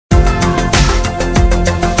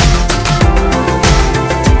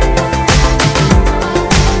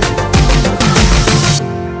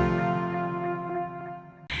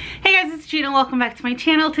and welcome back to my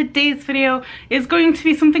channel. Today's video is going to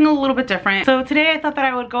be something a little bit different. So today I thought that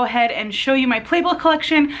I would go ahead and show you my Playbill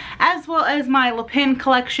collection as well as my Lapel Pin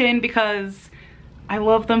collection because I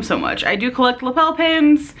love them so much. I do collect Lapel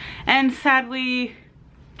Pins and sadly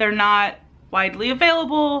they're not widely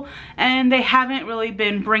available and they haven't really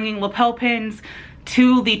been bringing Lapel Pins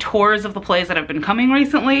to the tours of the plays that have been coming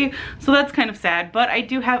recently, so that's kind of sad, but I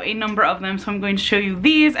do have a number of them, so I'm going to show you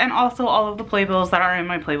these and also all of the Playbills that are in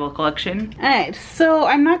my Playbill collection. Alright, so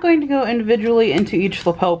I'm not going to go individually into each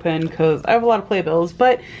lapel pin because I have a lot of Playbills,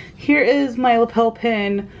 but here is my lapel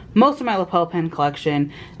pin, most of my lapel pin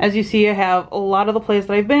collection. As you see, I have a lot of the plays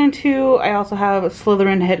that I've been into. I also have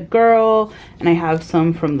Slytherin Head Girl, and I have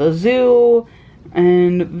some from the zoo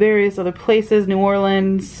and various other places, New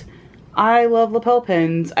Orleans. I love lapel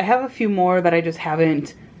pins. I have a few more that I just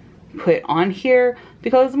haven't put on here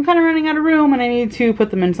because I'm kind of running out of room and I need to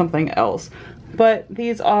put them in something else. But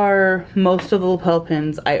these are most of the lapel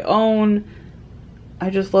pins I own. I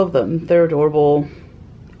just love them. They're adorable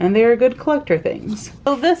and they are good collector things.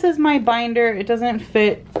 So this is my binder. It doesn't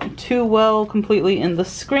fit too well completely in the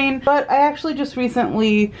screen, but I actually just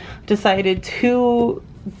recently decided to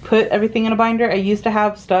put everything in a binder. I used to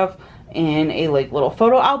have stuff in a like little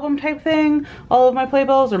photo album type thing, all of my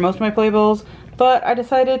Playbills or most of my Playbills, but I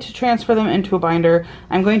decided to transfer them into a binder.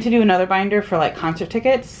 I'm going to do another binder for like concert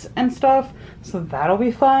tickets and stuff, so that'll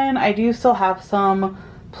be fun. I do still have some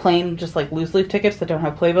plain just like loose leaf tickets that don't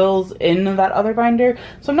have Playbills in that other binder,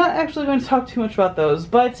 so I'm not actually going to talk too much about those,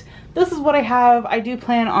 but this is what I have. I do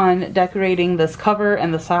plan on decorating this cover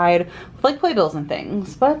and the side with like Playbills and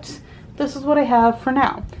things, but this is what I have for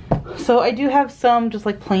now. So I do have some just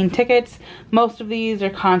like plain tickets. Most of these are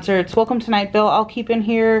concerts. Welcome to Night Bill I'll keep in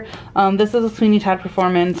here. This is a Sweeney Todd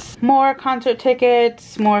performance. More concert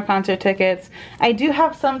tickets, more concert tickets. I do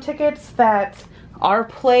have some tickets that are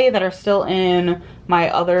play that are still in my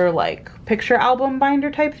other like picture album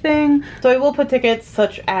binder type thing. So I will put tickets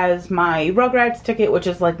such as my Rugrats ticket, which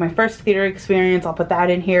is like my first theater experience. I'll put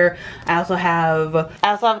that in here. I also have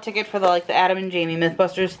a ticket for the like the Adam and Jamie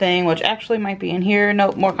Mythbusters thing, which actually might be in here.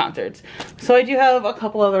 Nope, more concerts. So I do have a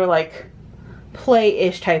couple other like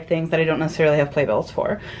play-ish type things that I don't necessarily have Playbills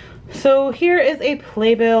for. So here is a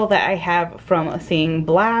Playbill that I have from seeing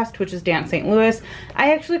Blast, which is Dance St. Louis.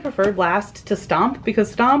 I actually prefer Blast to Stomp because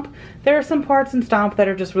Stomp, there are some parts in Stomp that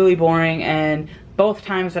are just really boring, and both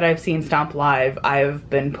times that I've seen Stomp live, I've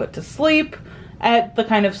been put to sleep at the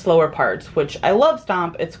kind of slower parts, which I love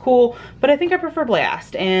Stomp, it's cool, but I think I prefer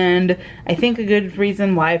Blast. And I think a good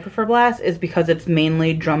reason why I prefer Blast is because it's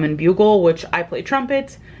mainly drum and bugle, which I play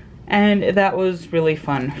trumpet, and that was really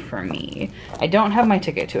fun for me. I don't have my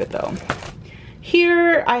ticket to it though.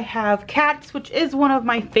 Here I have Cats, which is one of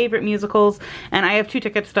my favorite musicals, and I have 2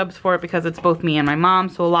 ticket stubs for it because it's both me and my mom.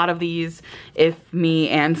 So a lot of these, if me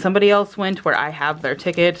and somebody else went where I have their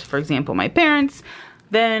tickets, for example my parents,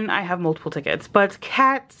 then I have multiple tickets. But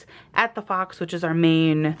Cats at the Fox, which is our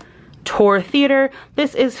main tour theater.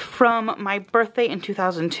 This is from my birthday in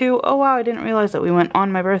 2002. Oh wow, I didn't realize that we went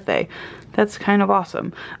on my birthday. That's kind of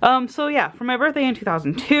awesome. So yeah, for my birthday in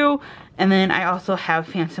 2002. And then I also have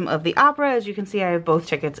Phantom of the Opera. As you can see, I have both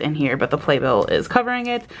tickets in here, but the Playbill is covering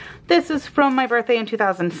it. This is from my birthday in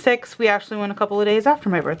 2006. We actually went a couple of days after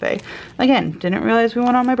my birthday. Again, didn't realize we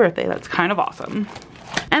went on my birthday. That's kind of awesome.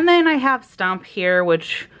 And then I have Stomp here,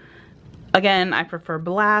 which again, I prefer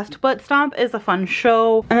Blast, but Stomp is a fun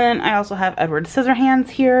show. And then I also have Edward Scissorhands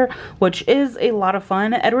here, which is a lot of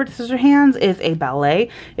fun. Edward Scissorhands is a ballet.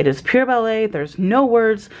 It is pure ballet. There's no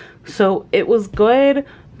words, so it was good.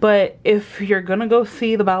 But if you're gonna go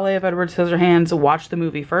see the ballet of Edward Scissorhands, watch the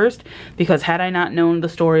movie first, because had I not known the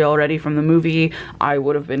story already from the movie, I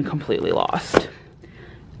would have been completely lost.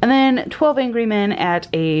 And then 12 Angry Men at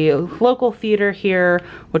a local theater here,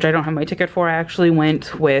 which I don't have my ticket for. I actually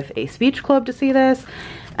went with a speech club to see this.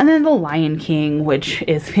 And then The Lion King, which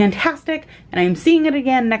is fantastic, and I'm seeing it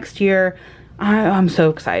again next year. I'm so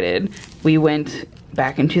excited. We went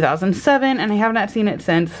back in 2007 and I have not seen it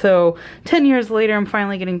since, so 10 years later I'm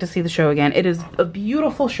finally getting to see the show again. It is a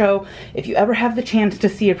beautiful show. If you ever have the chance to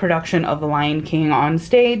see a production of The Lion King on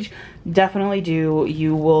stage, definitely do.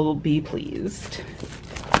 You will be pleased.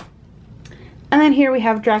 And then here we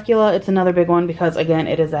have Dracula. It's another big one because, again,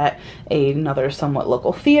 it is at another somewhat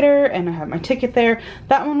local theater, and I have my ticket there.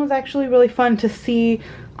 That one was actually really fun to see.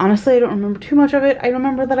 Honestly, I don't remember too much of it. I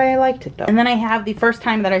remember that I liked it, though. And then I have the first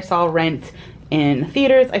time that I saw Rent in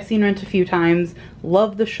theaters. I've seen Rent a few times.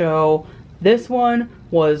 Love the show. This one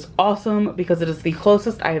was awesome because it is the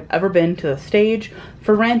closest I have ever been to the stage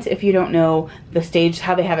for Rent. If you don't know, the stage,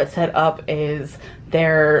 how they have it set up is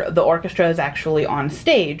the orchestra is actually on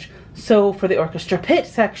stage. So for the orchestra pit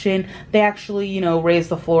section, they actually, you know, raised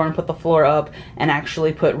the floor and put the floor up and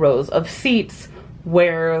actually put rows of seats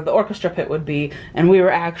where the orchestra pit would be, and we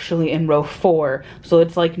were actually in row 4, so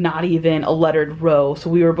it's like not even a lettered row, so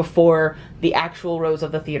we were before the actual rows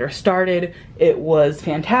of the theater started. It was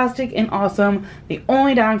fantastic and awesome. The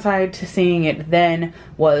only downside to seeing it then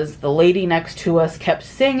was the lady next to us kept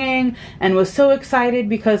singing and was so excited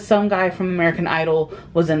because some guy from American Idol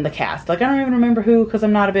was in the cast. Like, I don't even remember who because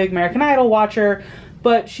I'm not a big American Idol watcher,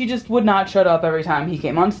 but she just would not shut up every time he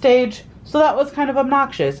came on stage. So that was kind of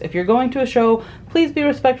obnoxious. If you're going to a show, please be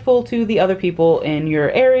respectful to the other people in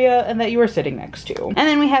your area and that you are sitting next to. And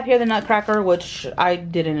then we have here the Nutcracker, which I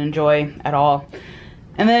didn't enjoy at all.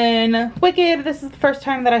 And then Wicked. This is the first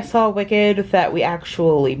time that I saw Wicked that we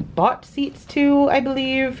actually bought seats to, I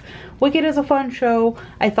believe. Wicked is a fun show.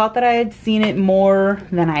 I thought that I had seen it more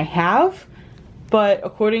than I have, but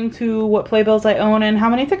according to what Playbills I own and how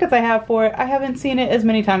many tickets I have for it, I haven't seen it as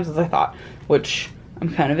many times as I thought, which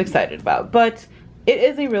I'm kind of excited about. But it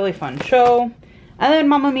is a really fun show. And then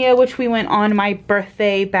Mamma Mia, which we went on my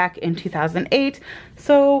birthday back in 2008.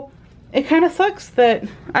 So it kind of sucks that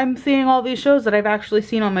I'm seeing all these shows that I've actually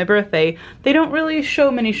seen on my birthday. They don't really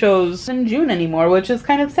show many shows in June anymore, which is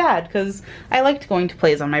kind of sad because I liked going to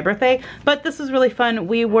plays on my birthday. But this was really fun.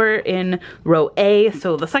 We were in row A,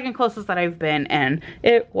 so the second closest that I've been, and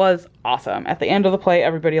it was awesome. At the end of the play,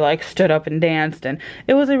 everybody like stood up and danced, and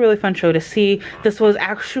it was a really fun show to see. This was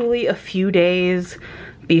actually a few days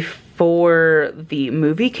before the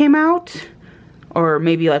movie came out, or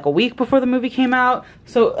maybe like a week before the movie came out.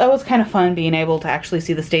 So that was kind of fun being able to actually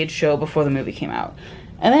see the stage show before the movie came out.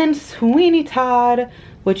 And then Sweeney Todd,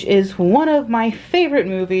 which is one of my favorite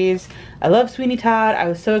movies. I love Sweeney Todd. I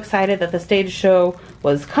was so excited that the stage show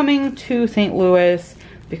was coming to St. Louis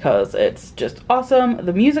because it's just awesome.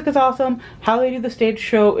 The music is awesome. How they do the stage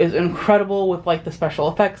show is incredible with like the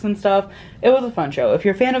special effects and stuff. It was a fun show. If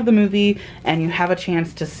you're a fan of the movie and you have a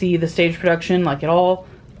chance to see the stage production like at all,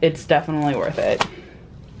 it's definitely worth it.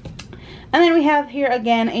 And then we have here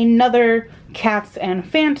again another Cats and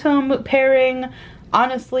Phantom pairing.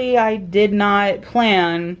 Honestly, I did not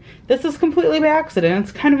plan. This is completely by accident.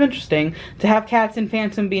 It's kind of interesting to have Cats and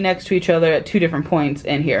Phantom be next to each other at 2 different points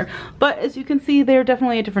in here. But as you can see, they're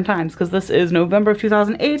definitely at different times because this is November of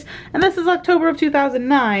 2008 and this is October of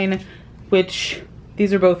 2009, which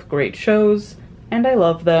these are both great shows and I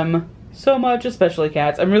love them so much, especially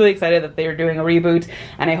Cats. I'm really excited that they're doing a reboot,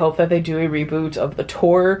 and I hope that they do a reboot of the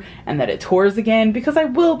tour and that it tours again, because I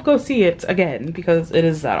will go see it again because it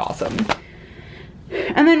is that awesome.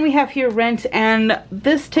 And then we have here Rent, and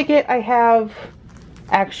this ticket I have,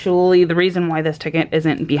 actually the reason why this ticket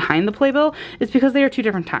isn't behind the Playbill is because they are 2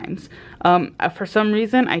 different times. For some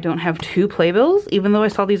reason I don't have 2 Playbills, even though I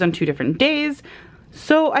saw these on 2 different days,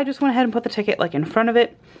 so I just went ahead and put the ticket like in front of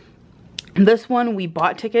it. This one, we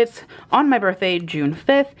bought tickets on my birthday, June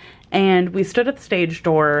 5th, and we stood at the stage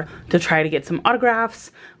door to try to get some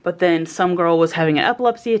autographs, but then some girl was having an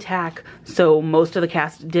epilepsy attack, so most of the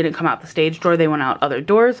cast didn't come out the stage door, they went out other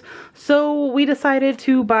doors. So we decided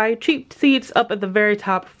to buy cheap seats up at the very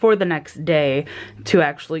top for the next day to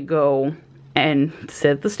actually go and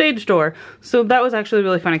sit at the stage door. So that was actually a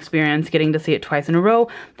really fun experience, getting to see it twice in a row.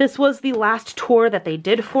 This was the last tour that they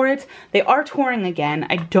did for it. They are touring again.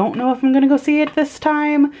 I don't know if I'm gonna go see it this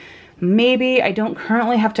time. Maybe. I don't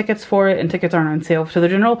currently have tickets for it, and tickets aren't on sale to the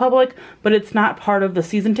general public, but it's not part of the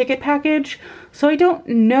season ticket package. So I don't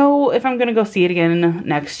know if I'm gonna go see it again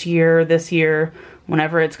next year, this year,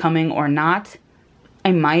 whenever it's coming or not.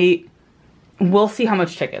 I might. We'll see how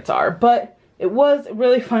much tickets are, but it was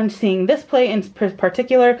really fun seeing this play in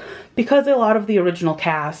particular because a lot of the original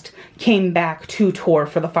cast came back to tour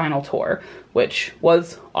for the final tour, which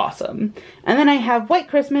was awesome. And then I have White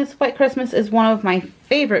Christmas. White Christmas is one of my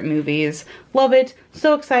favorite movies. Love it.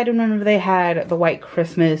 So excited whenever they had the White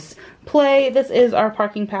Christmas play. This is our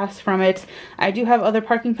parking pass from it. I do have other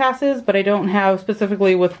parking passes, but I don't have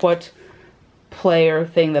specifically with what play or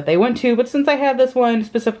thing that they went to, but since I had this one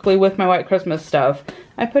specifically with my White Christmas stuff,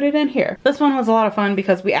 I put it in here. This one was a lot of fun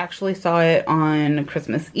because we actually saw it on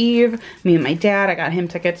Christmas Eve. Me and my dad, I got him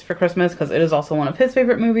tickets for Christmas because it is also one of his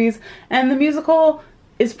favorite movies, and the musical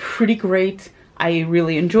is pretty great. I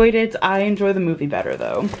really enjoyed it. I enjoy the movie better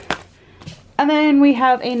though. And then we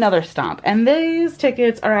have another Stomp, and these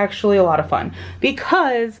tickets are actually a lot of fun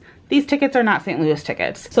because these tickets are not St. Louis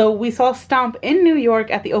tickets. So we saw Stomp in New York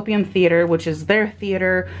at the Opium Theater, which is their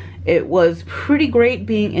theater. It was pretty great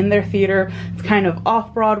being in their theater. It's kind of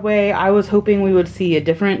off Broadway. I was hoping we would see a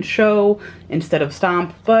different show instead of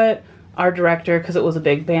Stomp, but our director, because it was a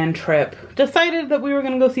big band trip, decided that we were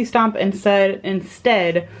gonna go see Stomp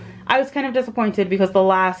instead. I was kind of disappointed because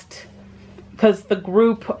the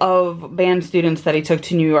group of band students that he took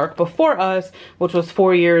to New York before us, which was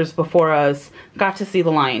 4 years before us, got to see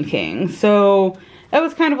The Lion King. So it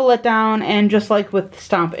was kind of a letdown, and just like with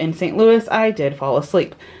Stomp in St. Louis, I did fall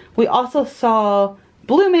asleep. We also saw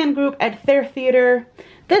Blue Man Group at their theater.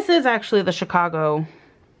 This is actually the Chicago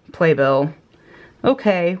Playbill.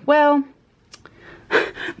 Okay, well,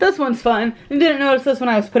 this one's fun. I didn't notice this when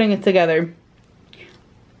I was putting it together.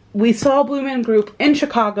 We saw Blue Man Group in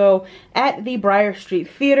Chicago at the Briar Street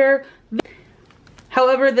Theater.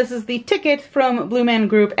 However, this is the ticket from Blue Man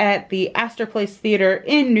Group at the Astor Place Theater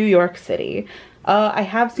in New York City. I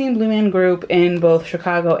have seen Blue Man Group in both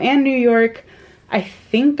Chicago and New York. I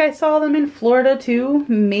think I saw them in Florida too,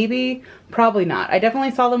 maybe, probably not. I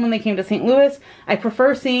definitely saw them when they came to St. Louis. I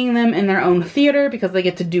prefer seeing them in their own theater because they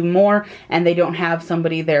get to do more and they don't have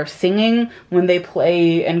somebody there singing. When they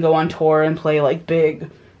play and go on tour and play like big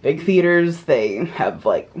theaters, they have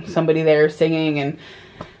like somebody there singing, and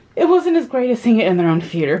it wasn't as great as seeing it in their own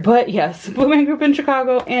theater. But yes, Blue Man Group in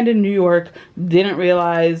Chicago and in New York. Didn't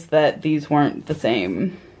realize that these weren't the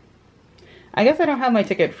same. I guess I don't have my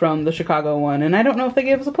ticket from the Chicago one, and I don't know if they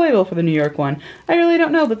gave us a playbill for the New York one. I really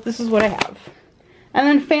don't know, but this is what I have. And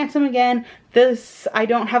then Phantom again. This I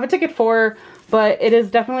don't have a ticket for, but it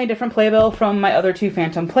is definitely a different playbill from my other two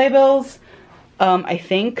Phantom playbills. I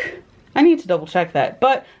think. I need to double check that,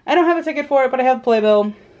 but I don't have a ticket for it, but I have a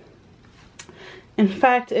playbill. In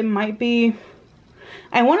fact, it might be,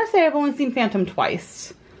 I want to say I've only seen Phantom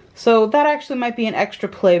twice, so that actually might be an extra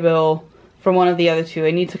playbill from one of the other two.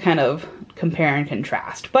 I need to kind of compare and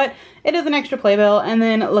contrast, but it is an extra playbill. And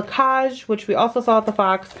then La Cage, which we also saw at the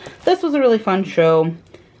Fox. This was a really fun show.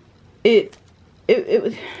 It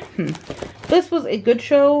was, this was a good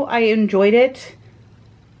show. I enjoyed it.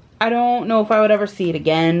 I don't know if I would ever see it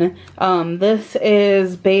again. This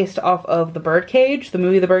is based off of The Birdcage, the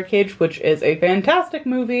movie The Birdcage, which is a fantastic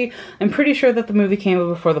movie. I'm pretty sure that the movie came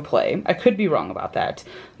before the play. I could be wrong about that.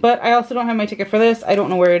 But I also don't have my ticket for this. I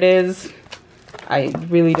don't know where it is. I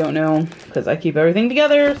really don't know because I keep everything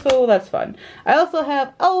together, so that's fun. I also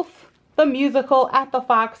have Elf, the musical, at the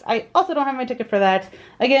Fox. I also don't have my ticket for that.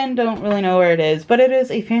 Again, don't really know where it is, but it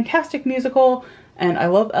is a fantastic musical, and I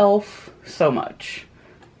love Elf so much.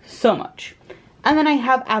 So much. And then I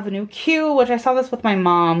have Avenue Q, which I saw this with my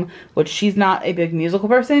mom, which she's not a big musical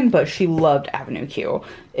person, but she loved Avenue Q.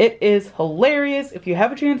 It is hilarious. If you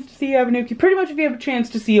have a chance to see Avenue Q, pretty much if you have a chance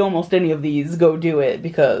to see almost any of these, go do it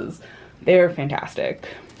because they're fantastic.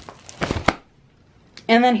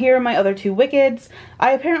 And then here are my other two Wickeds.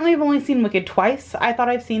 I apparently have only seen Wicked twice. I thought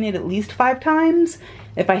I've seen it at least 5 times.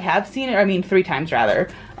 If I have seen it, I mean 3 times rather.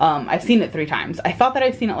 I've seen it 3 times. I thought that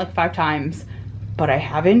I've seen it like 5 times. But I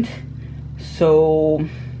haven't, so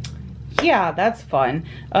yeah, that's fun.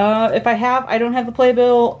 If I have, I don't have the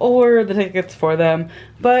playbill or the tickets for them,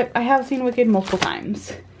 but I have seen Wicked multiple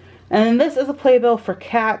times. And this is a playbill for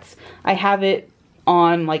Cats. I have it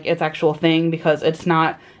on like its actual thing because it's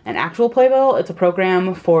not an actual playbill. It's a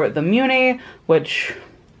program for the Muni, which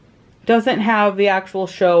doesn't have the actual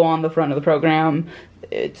show on the front of the program.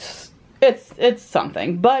 It's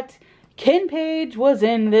something. But Ken Page was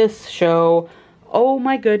in this show. Oh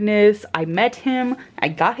my goodness, I met him, I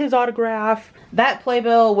got his autograph. That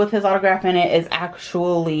playbill with his autograph in it is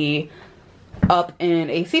actually up in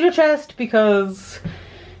a cedar chest because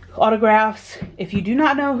autographs, if you do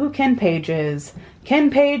not know who Ken Page is,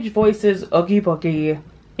 Ken Page voices Oogie Boogie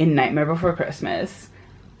in Nightmare Before Christmas.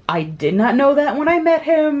 I did not know that when I met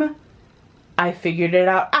him. I figured it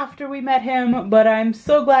out after we met him, but I'm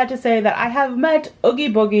so glad to say that I have met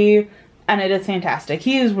Oogie Boogie. And it is fantastic.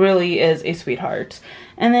 He really is a sweetheart.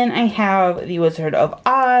 And then I have The Wizard of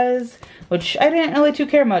Oz, which I didn't really too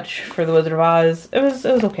care much for The Wizard of Oz. It was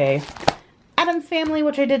okay. Addams Family,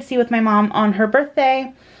 which I did see with my mom on her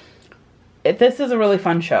birthday. This is a really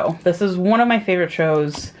fun show. This is one of my favorite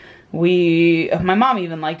shows. My mom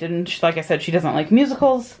even liked it, and she, like I said, she doesn't like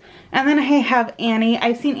musicals. And then I have Annie.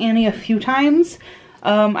 I've seen Annie a few times.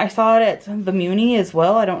 I saw it at the Muni as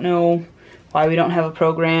well. I don't know why we don't have a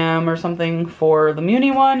program or something for the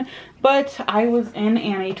Muni one, but I was in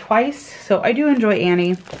Annie twice, so I do enjoy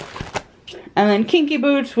Annie. And then Kinky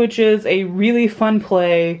Boots, which is a really fun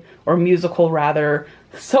play, or musical rather.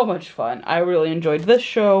 So much fun. I really enjoyed this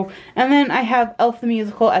show. And then I have Elf the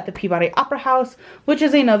Musical at the Peabody Opera House, which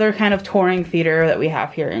is another kind of touring theater that we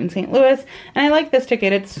have here in St. Louis. And I like this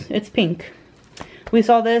ticket. It's pink. We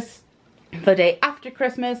saw this the day after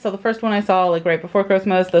Christmas. So the first one I saw like right before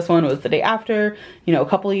Christmas. This one was the day after, you know, a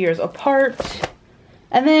couple of years apart.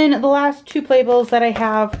 And then the last 2 playbills that I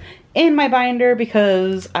have in my binder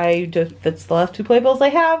because that's the last two playbills I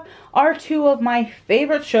have, are two of my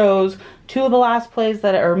favorite shows, two of the last plays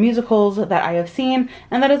that are musicals that I have seen,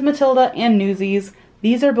 and that is Matilda and Newsies.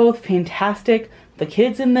 These are both fantastic. The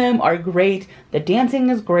kids in them are great. The dancing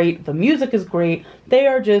is great. The music is great. They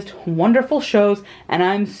are just wonderful shows, and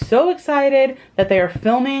I'm so excited that they are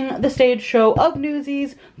filming the stage show of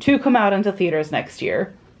Newsies to come out into theaters next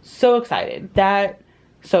year. So excited.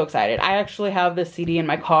 So excited. I actually have this CD in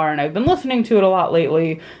my car and I've been listening to it a lot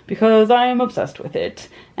lately because I am obsessed with it.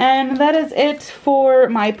 And that is it for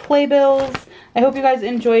my playbills. I hope you guys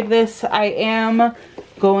enjoyed this. I am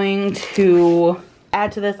going to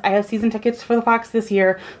add to this. I have season tickets for the Fox this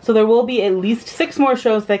year, so there will be at least 6 more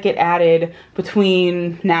shows that get added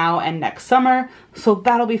between now and next summer. So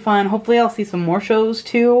that'll be fun. Hopefully I'll see some more shows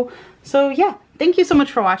too. So yeah. Thank you so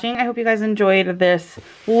much for watching. I hope you guys enjoyed this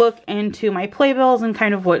look into my playbills and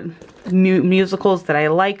kind of what musicals that I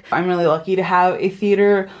like. I'm really lucky to have a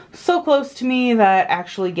theater so close to me that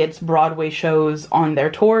actually gets Broadway shows on their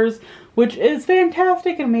tours, which is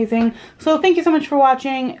fantastic and amazing. So thank you so much for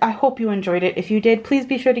watching. I hope you enjoyed it. If you did, please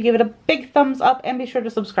be sure to give it a big thumbs up and be sure to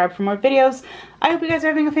subscribe for more videos. I hope you guys are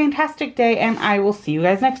having a fantastic day and I will see you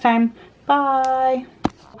guys next time. Bye.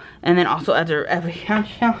 And then also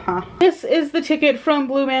this is the ticket from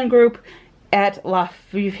Blue Man Group at La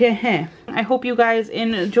I hope you guys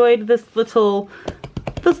enjoyed this